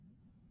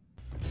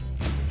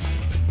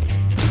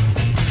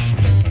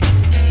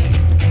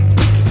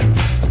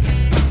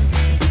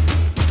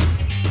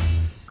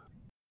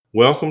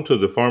Welcome to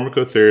the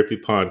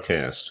Pharmacotherapy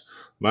Podcast.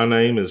 My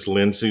name is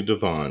Lindsay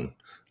Devon.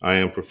 I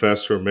am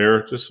Professor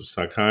Emeritus of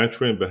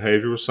Psychiatry and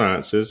Behavioral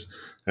Sciences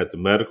at the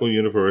Medical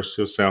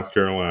University of South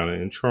Carolina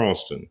in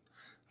Charleston.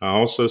 I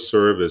also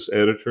serve as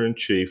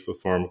Editor-in-Chief of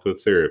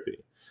Pharmacotherapy,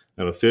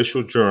 an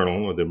official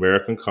journal of the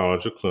American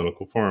College of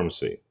Clinical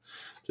Pharmacy.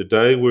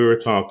 Today we are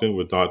talking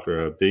with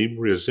Dr. Habib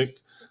Rizk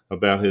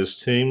about his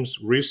team's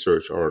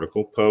research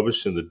article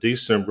published in the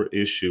December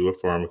issue of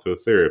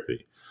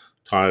Pharmacotherapy,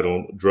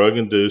 titled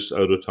Drug-Induced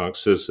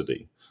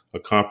Ototoxicity, a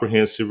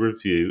Comprehensive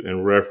Review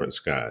and Reference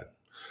Guide.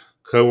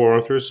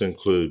 Co-authors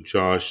include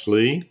Josh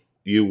Lee,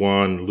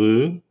 Yuan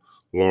Liu,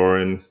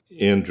 Lauren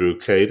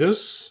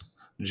Andriukaitis,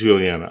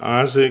 Juliana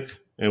Isaac,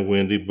 and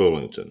Wendy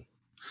Bullington.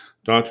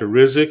 Dr.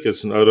 Rizk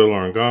is an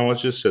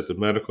otolaryngologist at the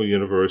Medical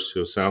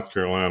University of South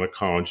Carolina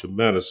College of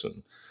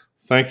Medicine.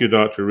 Thank you,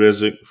 Dr.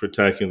 Rizk, for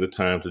taking the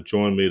time to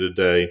join me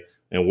today,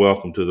 and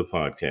welcome to the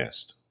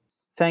podcast.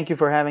 Thank you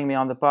for having me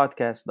on the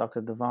podcast,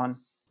 Dr. Devon.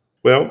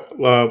 Well,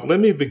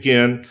 let me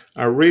begin.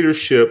 Our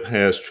readership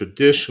has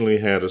traditionally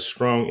had a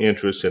strong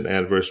interest in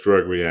adverse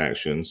drug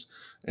reactions,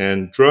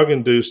 and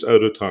drug-induced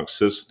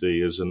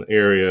ototoxicity is an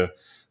area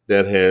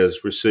that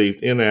has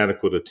received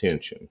inadequate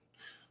attention.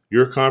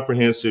 Your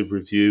comprehensive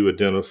review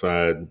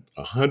identified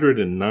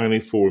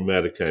 194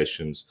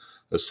 medications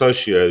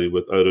associated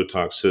with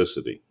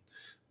ototoxicity.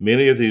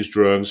 Many of these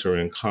drugs are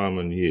in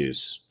common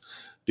use.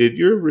 Did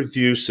your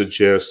review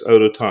suggest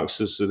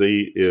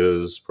ototoxicity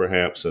is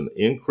perhaps an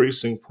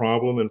increasing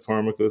problem in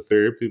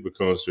pharmacotherapy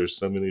because there's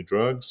so many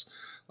drugs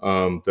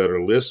that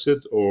are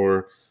listed,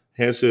 or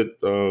has it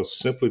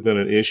simply been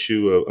an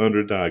issue of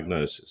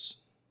underdiagnosis?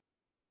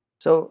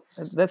 So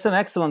that's an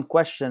excellent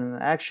question.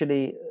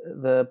 Actually,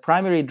 the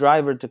primary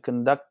driver to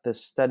conduct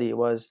this study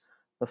was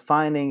the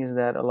findings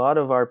that a lot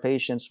of our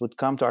patients would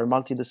come to our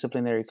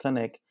multidisciplinary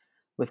clinic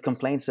with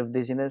complaints of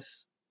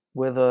dizziness,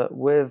 with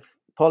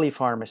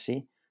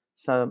polypharmacy,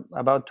 so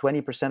about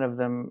 20% of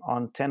them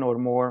on 10 or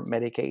more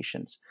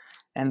medications.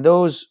 And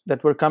those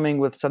that were coming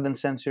with sudden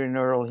sensory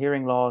neural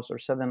hearing loss or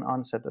sudden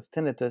onset of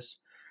tinnitus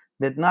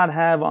did not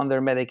have on their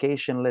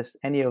medication list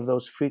any of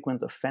those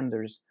frequent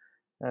offenders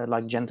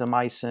like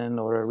gentamicin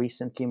or a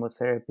recent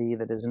chemotherapy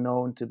that is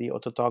known to be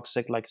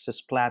ototoxic like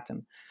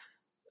cisplatin.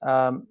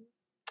 Um,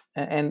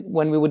 and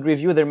when we would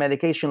review their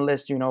medication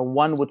list,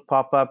 one would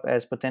pop up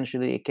as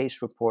potentially a case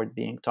report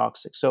being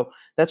toxic. So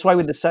that's why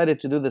we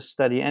decided to do this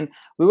study. And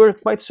we were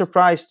quite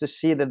surprised to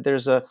see that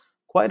there's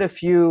quite a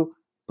few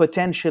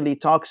potentially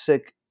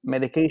toxic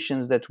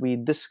medications that we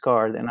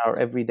discard in our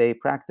everyday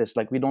practice,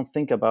 like we don't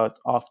think about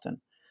often.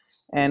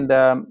 And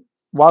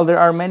while there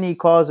are many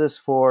causes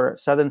for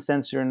sudden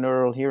sensory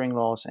neural hearing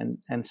loss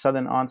and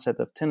sudden onset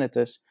of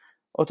tinnitus,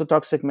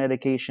 ototoxic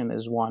medication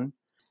is one.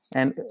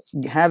 And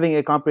having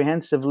a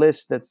comprehensive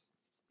list that,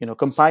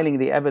 compiling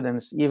the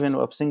evidence, even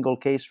of single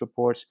case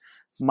reports,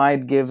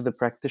 might give the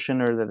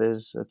practitioner that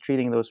is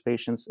treating those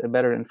patients a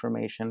better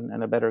information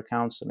and a better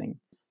counseling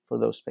for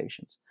those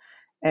patients.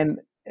 And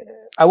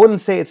I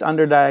wouldn't say it's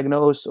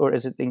underdiagnosed or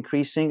is it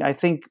increasing. I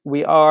think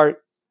we are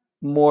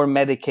more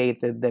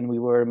medicated than we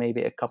were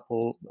maybe a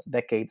couple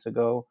decades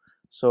ago.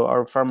 So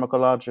our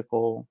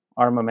pharmacological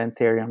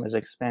armamentarium is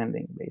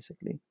expanding,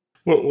 basically.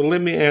 Well, let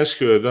me ask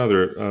you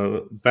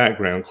another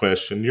background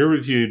question. Your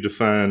review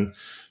defined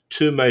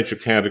two major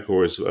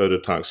categories of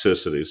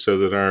ototoxicity so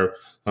that our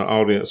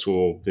audience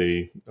will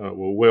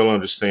well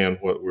understand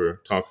what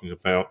we're talking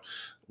about.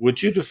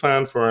 Would you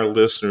define for our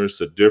listeners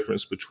the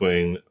difference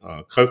between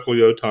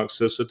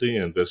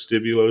cochleotoxicity and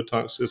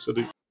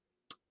vestibulotoxicity?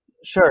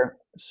 Sure.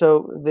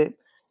 So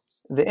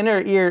the inner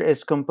ear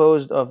is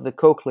composed of the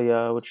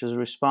cochlea, which is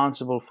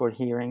responsible for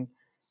hearing,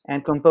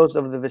 and composed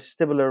of the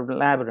vestibular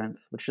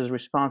labyrinth, which is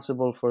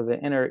responsible for the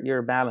inner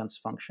ear balance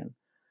function.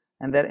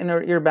 And that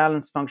inner ear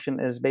balance function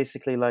is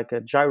basically like a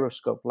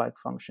gyroscope like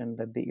function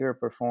that the ear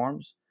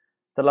performs.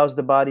 It allows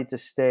the body to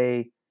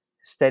stay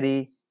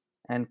steady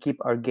and keep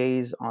our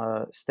gaze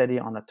steady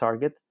on a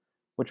target,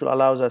 which will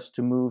allows us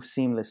to move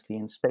seamlessly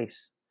in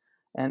space.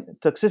 And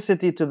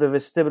toxicity to the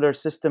vestibular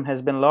system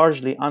has been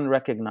largely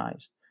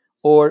unrecognized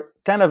or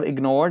kind of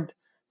ignored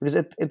because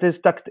it is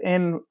tucked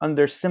in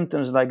under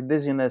symptoms like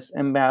dizziness,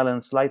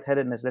 imbalance,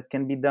 lightheadedness that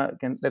can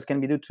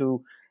be due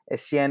to a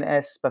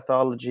CNS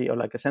pathology or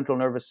like a central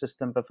nervous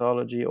system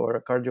pathology or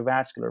a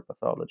cardiovascular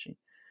pathology.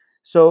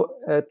 So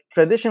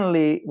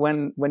traditionally,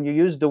 when you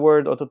use the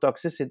word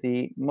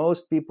ototoxicity,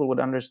 most people would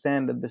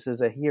understand that this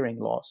is a hearing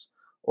loss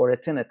or a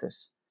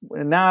tinnitus.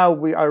 Now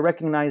we are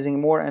recognizing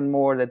more and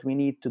more that we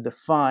need to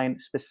define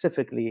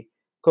specifically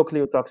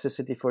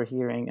cochleotoxicity for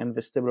hearing and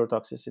vestibular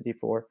toxicity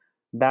for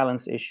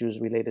balance issues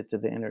related to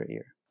the inner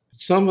ear.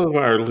 Some of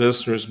our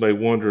listeners may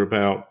wonder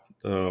about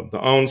the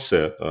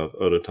onset of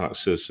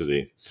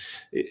ototoxicity.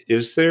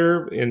 Is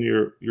there in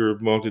your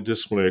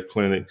multidisciplinary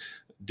clinic,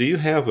 do you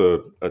have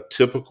a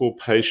typical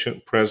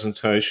patient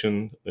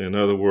presentation? In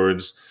other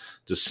words,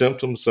 do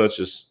symptoms such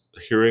as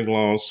hearing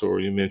loss or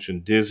you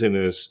mentioned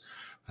dizziness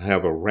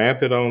have a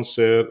rapid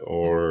onset,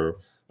 or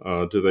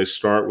do they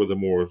start with a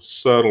more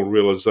subtle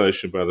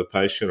realization by the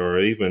patient, or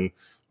even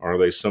Are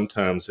they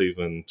sometimes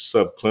even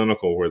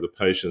subclinical where the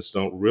patients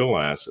don't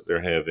realize that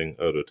they're having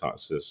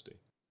ototoxicity?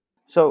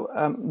 So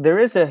there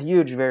is a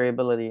huge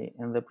variability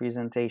in the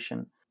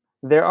presentation.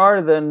 There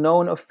are the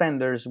known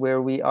offenders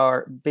where we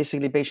are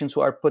basically patients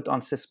who are put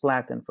on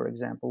cisplatin, for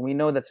example. We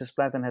know that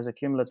cisplatin has a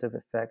cumulative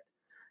effect,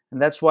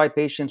 and that's why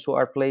patients who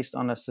are placed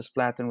on a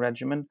cisplatin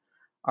regimen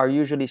are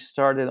usually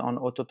started on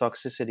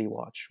ototoxicity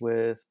watch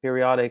with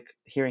periodic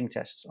hearing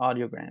tests,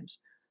 audiograms,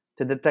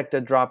 to detect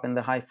a drop in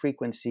the high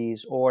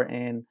frequencies or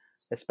in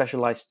a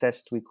specialized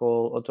test we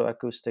call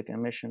otoacoustic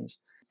emissions.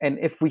 And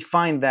if we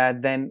find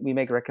that, then we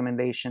make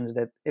recommendations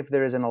that if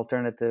there is an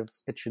alternative,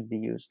 it should be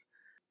used.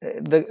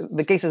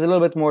 The case is a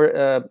little bit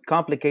more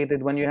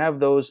complicated when you have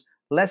those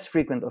less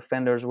frequent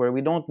offenders where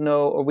we don't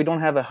know or we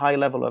don't have a high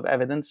level of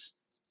evidence,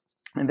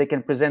 and they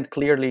can present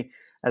clearly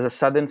as a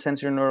sudden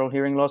sensorineural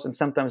hearing loss and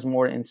sometimes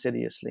more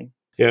insidiously.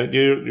 Yeah,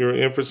 you're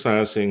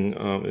emphasizing,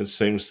 it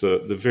seems,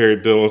 the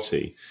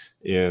variability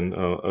in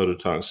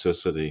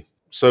ototoxicity.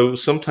 So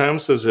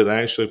sometimes does it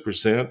actually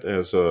present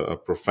as a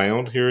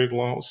profound hearing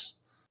loss?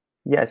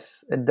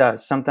 Yes, it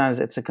does. Sometimes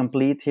it's a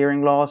complete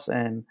hearing loss,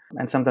 and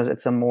sometimes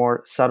it's a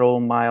more subtle,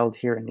 mild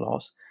hearing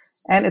loss.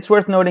 And it's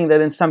worth noting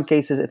that in some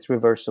cases it's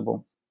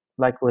reversible,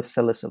 like with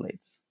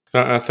salicylates.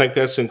 I think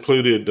that's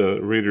included,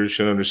 readers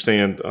should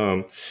understand,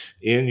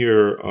 in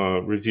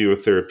your review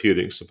of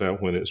therapeutics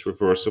about when it's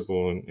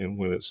reversible and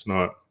when it's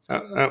not.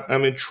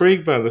 I'm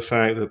intrigued by the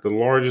fact that the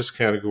largest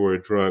category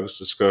of drugs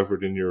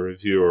discovered in your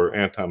review are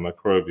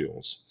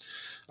antimicrobials.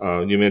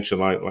 You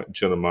mentioned like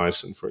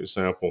gentamicin, for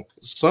example.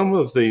 Some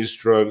of these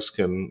drugs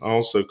can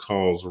also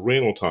cause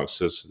renal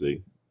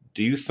toxicity.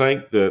 Do you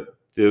think that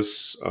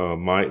this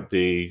might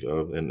be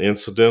an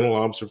incidental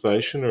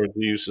observation, or do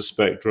you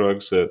suspect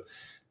drugs that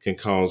can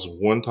cause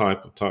one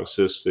type of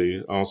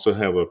toxicity also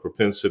have a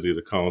propensity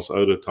to cause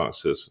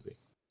ototoxicity?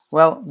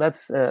 Well,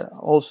 that's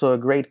also a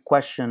great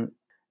question.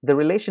 The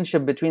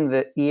relationship between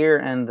the ear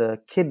and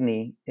the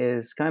kidney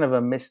is kind of a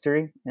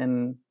mystery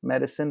in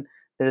medicine.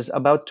 There's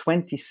about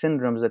 20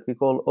 syndromes that we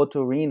call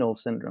otorenal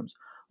syndromes.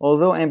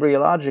 Although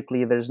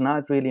embryologically, there's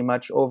not really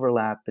much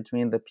overlap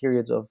between the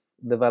periods of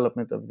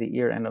development of the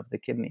ear and of the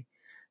kidney.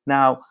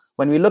 Now,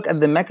 when we look at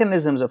the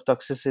mechanisms of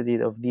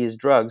toxicity of these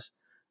drugs,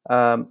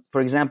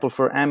 for example,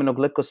 for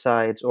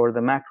aminoglycosides or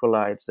the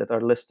macrolides that are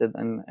listed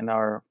in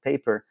our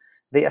paper,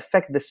 they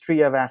affect the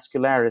stria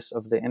vascularis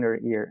of the inner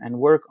ear and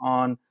work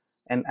on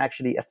and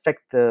actually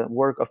affect the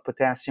work of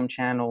potassium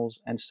channels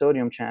and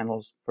sodium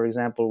channels, for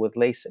example, with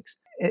Lasix.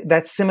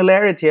 That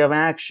similarity of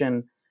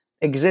action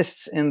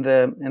exists in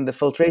the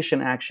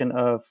filtration action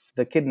of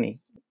the kidney.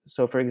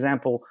 So, for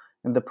example,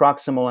 in the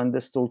proximal and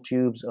distal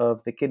tubes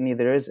of the kidney,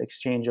 there is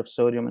exchange of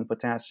sodium and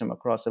potassium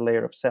across a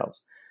layer of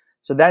cells.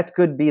 So that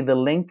could be the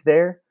link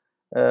there,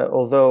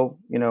 although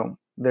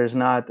there's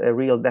not a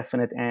real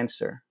definite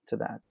answer to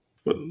that.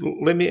 But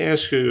let me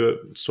ask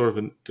you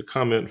to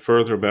comment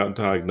further about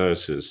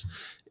diagnosis.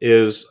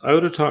 Is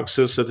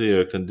ototoxicity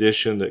a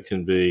condition that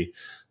can be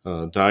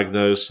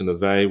diagnosed and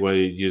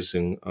evaluated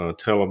using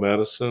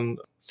telemedicine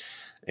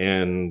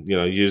and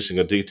using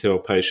a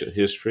detailed patient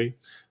history,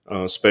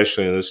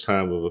 especially in this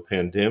time of a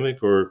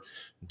pandemic, or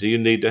do you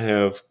need to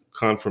have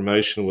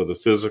confirmation with a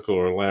physical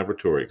or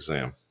laboratory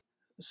exam?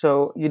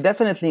 So you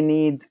definitely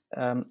need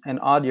an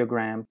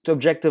audiogram to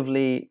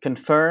objectively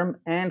confirm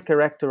and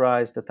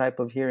characterize the type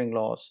of hearing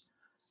loss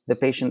the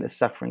patient is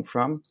suffering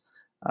from.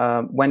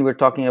 When we're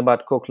talking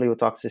about cochlear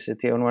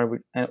toxicity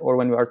or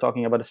when we are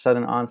talking about a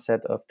sudden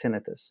onset of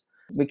tinnitus.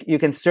 You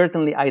can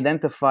certainly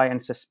identify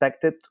and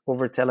suspect it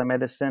over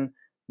telemedicine,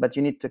 but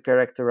you need to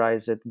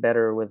characterize it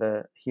better with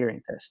a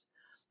hearing test.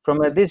 From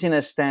a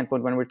dizziness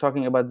standpoint, when we're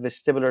talking about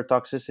vestibular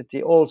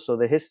toxicity, also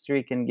the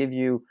history can give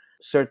you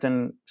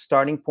certain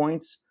starting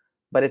points,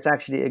 but it's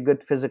actually a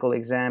good physical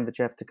exam that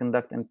you have to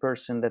conduct in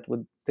person that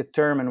would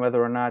determine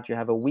whether or not you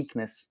have a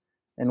weakness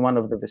in one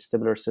of the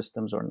vestibular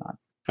systems or not.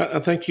 I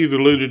think you've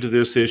alluded to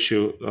this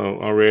issue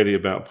already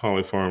about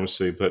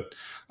polypharmacy, but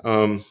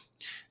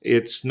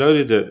it's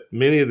noted that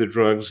many of the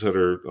drugs that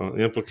are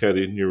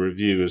implicated in your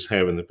review as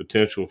having the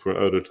potential for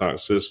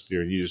ototoxicity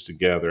are used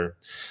together.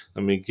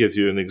 Let me give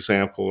you an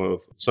example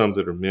of some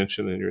that are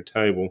mentioned in your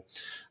table.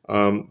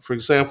 For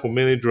example,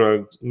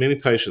 many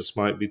patients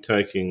might be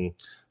taking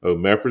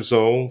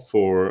omeprazole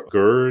for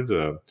GERD,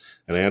 an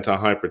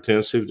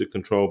antihypertensive to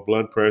control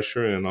blood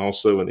pressure, and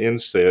also an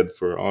NSAID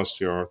for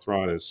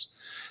osteoarthritis.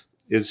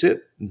 Is it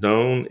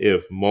known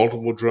if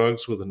multiple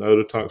drugs with an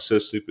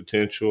ototoxicity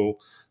potential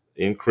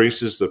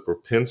increases the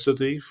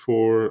propensity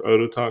for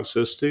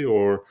ototoxicity,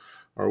 or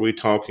are we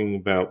talking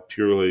about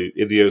purely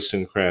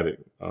idiosyncratic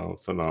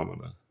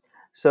phenomena?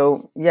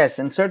 So, yes,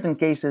 in certain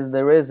cases,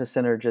 there is a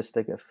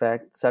synergistic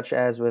effect, such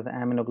as with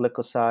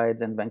aminoglycosides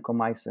and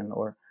vancomycin,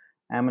 or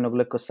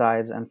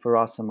aminoglycosides and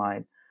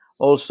furosemide.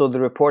 Also, the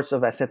reports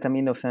of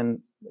acetaminophen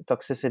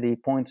toxicity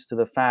points to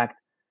the fact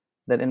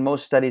that in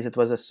most studies it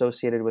was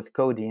associated with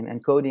codeine,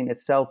 and codeine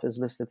itself is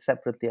listed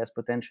separately as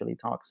potentially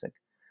toxic.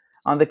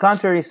 On the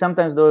contrary,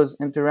 sometimes those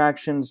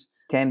interactions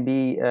can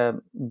be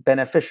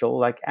beneficial,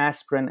 like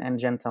aspirin and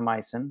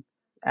gentamicin.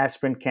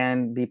 aspirin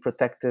can be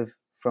protective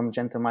from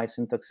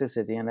gentamicin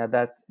toxicity, and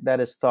that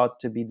is thought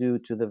to be due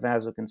to the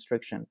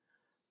vasoconstriction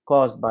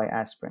caused by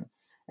aspirin.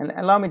 And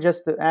allow me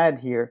just to add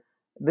here,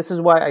 this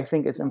is why I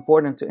think it's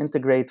important to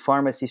integrate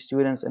pharmacy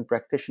students and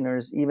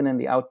practitioners, even in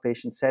the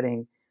outpatient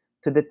setting,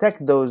 to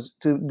detect those,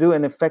 to do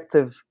an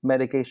effective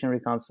medication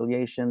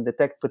reconciliation,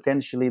 detect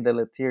potentially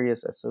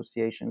deleterious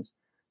associations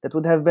that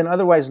would have been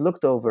otherwise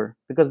looked over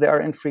because they are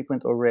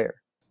infrequent or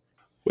rare.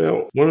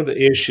 Well, one of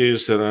the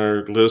issues that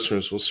our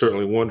listeners will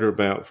certainly wonder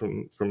about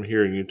from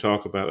hearing you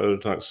talk about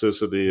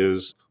ototoxicity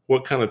is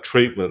what kind of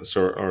treatments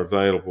are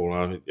available.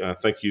 I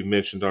think you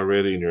mentioned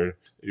already in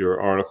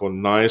your article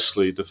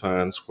nicely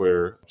defines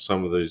where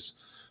some of these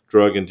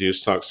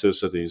drug-induced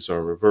toxicities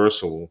are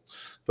reversible.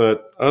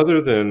 But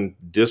other than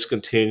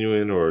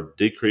discontinuing or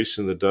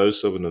decreasing the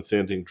dose of an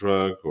offending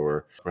drug,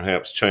 or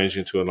perhaps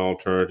changing to an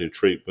alternative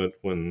treatment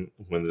when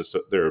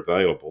they're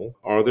available,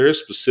 are there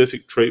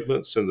specific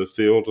treatments in the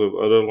field of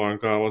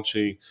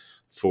otolaryngology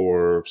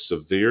for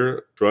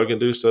severe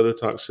drug-induced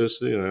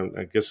ototoxicity? And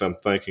I guess I'm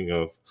thinking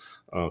of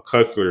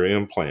cochlear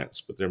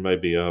implants, but there may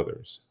be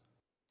others.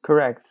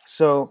 Correct.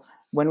 So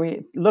when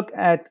we look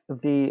at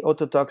the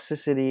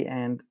ototoxicity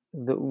and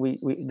the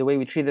way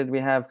we treat it, we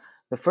have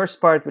the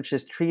first part, which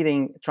is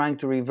trying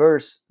to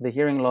reverse the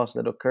hearing loss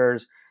that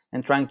occurs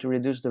and trying to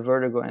reduce the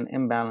vertigo and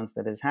imbalance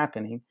that is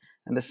happening.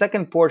 And the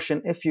second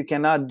portion, if you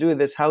cannot do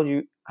this, how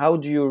do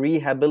you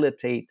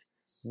rehabilitate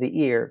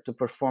the ear to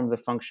perform the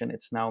function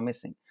it's now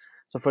missing?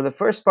 So for the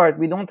first part,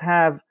 we don't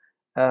have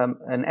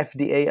an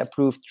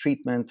FDA-approved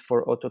treatment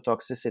for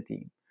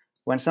ototoxicity.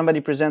 When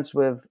somebody presents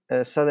with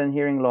a sudden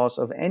hearing loss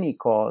of any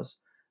cause,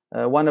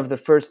 one of the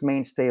first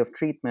mainstay of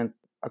treatment,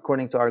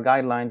 according to our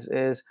guidelines,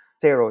 is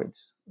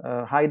steroids,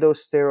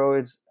 high-dose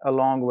steroids,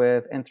 along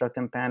with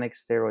intratympanic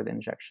steroid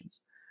injections.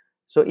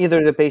 So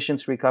either the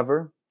patients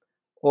recover,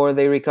 or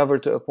they recover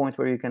to a point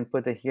where you can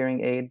put a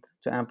hearing aid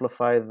to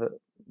amplify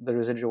the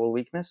residual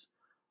weakness,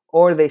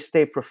 or they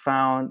stay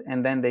profound,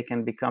 and then they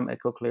can become a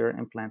cochlear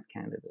implant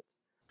candidate.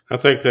 I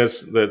think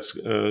that's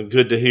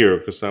good to hear,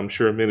 because I'm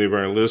sure many of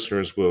our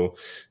listeners will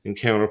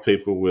encounter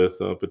people with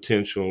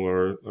potential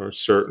or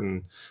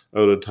certain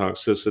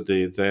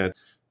ototoxicity that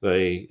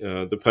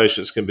the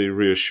patients can be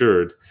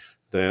reassured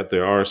that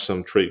there are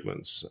some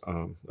treatments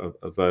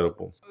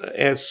available.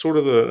 As sort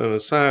of an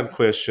aside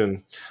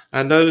question,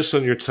 I noticed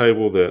on your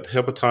table that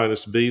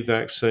hepatitis B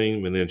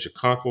vaccine,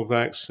 meningococcal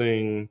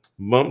vaccine,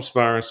 mumps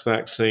virus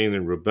vaccine,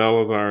 and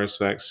rubella virus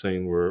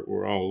vaccine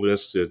were all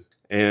listed.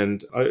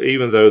 And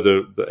even though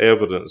the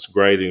evidence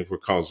grading for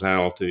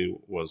causality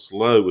was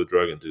low with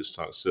drug-induced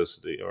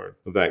toxicity or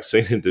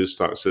vaccine-induced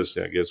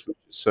toxicity, I guess we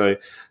should say,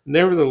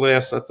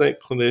 nevertheless, I think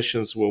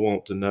clinicians will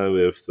want to know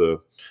if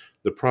the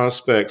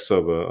prospects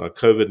of a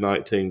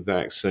COVID-19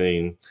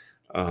 vaccine,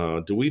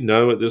 do we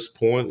know at this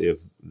point if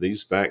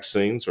these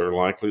vaccines are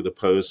likely to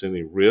pose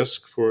any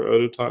risk for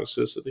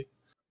ototoxicity?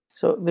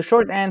 So the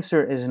short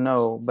answer is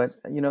no. But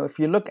if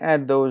you look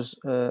at those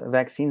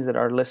vaccines that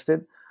are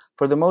listed,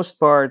 for the most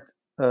part,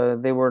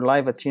 they were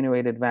live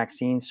attenuated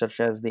vaccines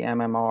such as the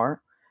MMR,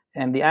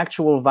 and the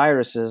actual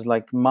viruses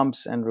like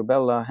mumps and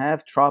rubella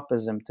have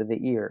tropism to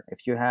the ear.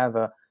 If you have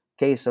a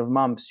case of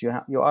mumps,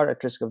 you are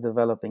at risk of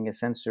developing a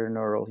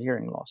sensorineural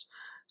hearing loss.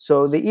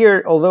 So the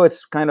ear, although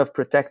it's kind of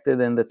protected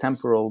in the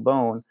temporal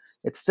bone,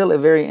 it's still a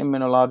very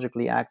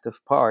immunologically active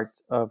part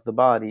of the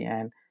body,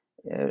 and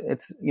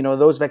it's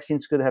those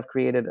vaccines could have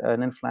created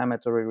an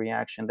inflammatory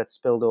reaction that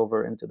spilled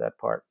over into that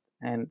part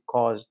and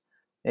caused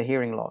a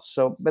hearing loss.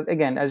 So, but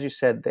again, as you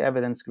said, the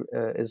evidence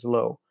is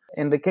low.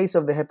 In the case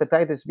of the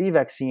hepatitis B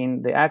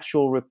vaccine, the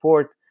actual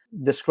report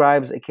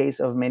describes a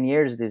case of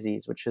Meniere's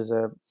disease, which is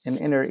an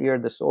inner ear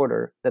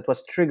disorder that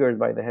was triggered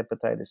by the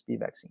hepatitis B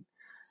vaccine.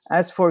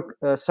 As for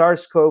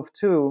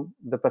SARS-CoV-2,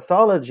 the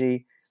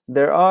pathology,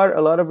 there are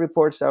a lot of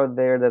reports out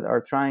there that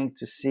are trying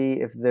to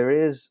see if there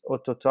is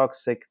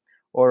ototoxic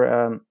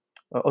or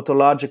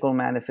otological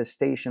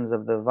manifestations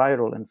of the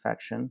viral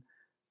infection.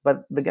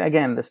 But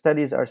again, the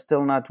studies are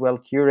still not well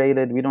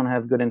curated. We don't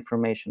have good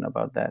information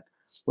about that,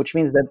 which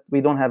means that we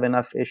don't have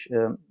enough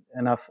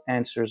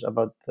answers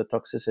about the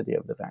toxicity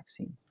of the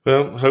vaccine.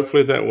 Well,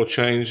 hopefully that will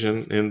change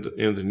in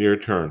the near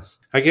term.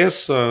 I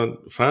guess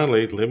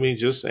finally, let me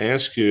just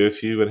ask you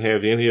if you would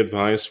have any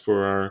advice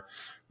for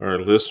our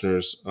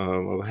listeners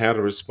of how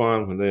to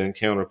respond when they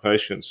encounter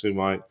patients who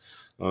might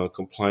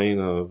complain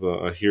of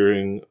a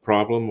hearing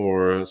problem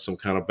or some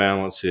kind of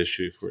balance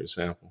issue, for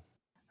example.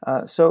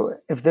 So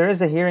if there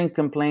is a hearing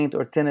complaint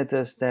or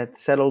tinnitus that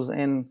settles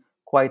in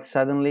quite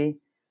suddenly,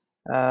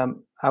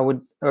 I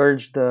would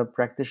urge the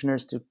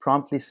practitioners to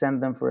promptly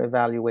send them for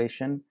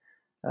evaluation.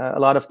 A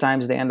lot of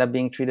times they end up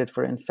being treated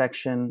for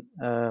infection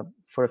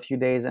for a few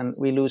days, and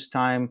we lose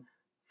time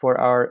for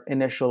our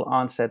initial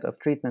onset of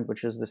treatment,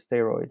 which is the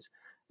steroids.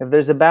 If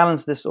there's a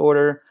balance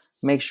disorder,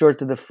 make sure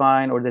to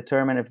define or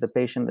determine if the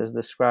patient is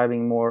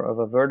describing more of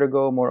a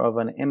vertigo, more of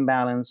an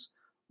imbalance,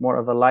 more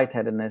of a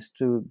lightheadedness,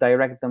 to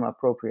direct them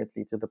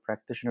appropriately to the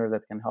practitioner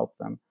that can help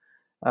them.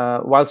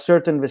 While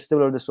certain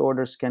vestibular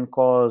disorders can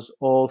cause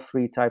all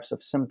three types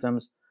of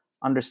symptoms,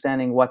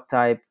 understanding what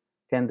type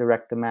can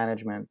direct the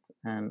management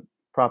and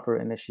proper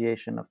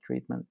initiation of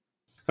treatment.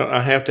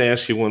 I have to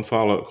ask you one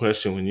follow-up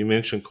question. When you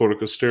mentioned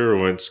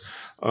corticosteroids,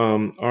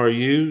 are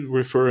you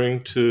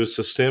referring to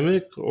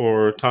systemic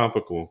or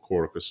topical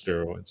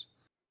corticosteroids?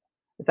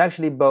 It's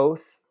actually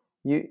both.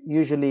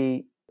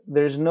 Usually,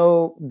 there's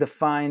no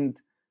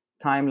defined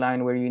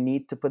timeline where you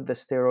need to put the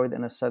steroid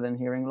in a sudden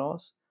hearing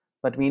loss.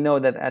 But we know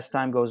that as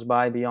time goes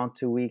by, beyond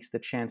 2 weeks, the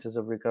chances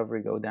of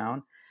recovery go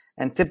down.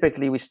 And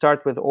typically, we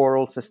start with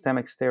oral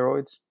systemic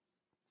steroids.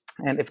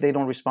 And if they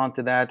don't respond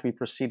to that, we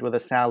proceed with a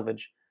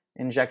salvage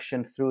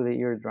injection through the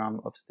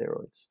eardrum of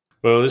steroids.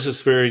 Well, this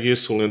is very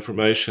useful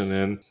information,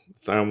 and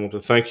I want to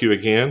thank you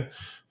again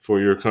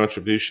for your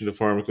contribution to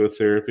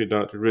pharmacotherapy,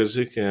 Dr.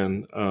 Rizk,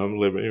 and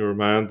let me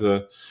remind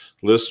the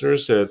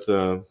listeners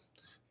that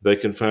they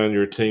can find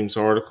your team's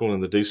article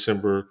in the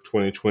December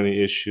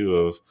 2020 issue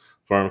of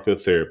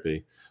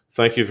Pharmacotherapy.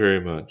 Thank you very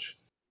much.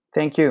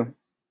 Thank you.